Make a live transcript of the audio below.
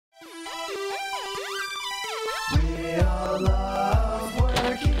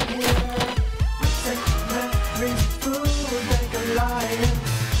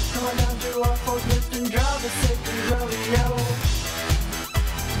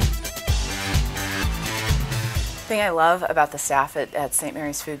thing I love about the staff at St.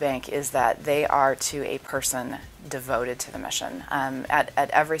 Mary's Food Bank is that they are to a person devoted to the mission. At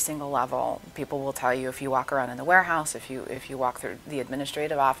every single level, people will tell you, if you walk around in the warehouse, if you walk through the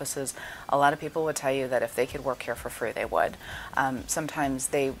administrative offices, a lot of people would tell you that if they could work here for free, they would. Sometimes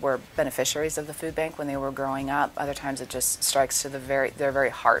they were beneficiaries of the food bank when they were growing up. Other times it just strikes to their very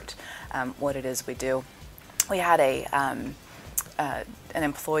heart what it is we do. We had an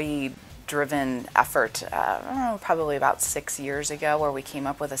employee driven effort probably about 6 years ago, where we came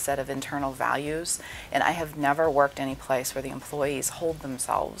up with a set of internal values, and I have never worked any place where the employees hold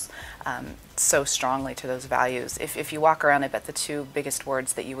themselves so strongly to those values. If you walk around, I bet the two biggest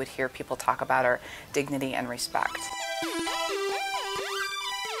words that you would hear people talk about are dignity and respect.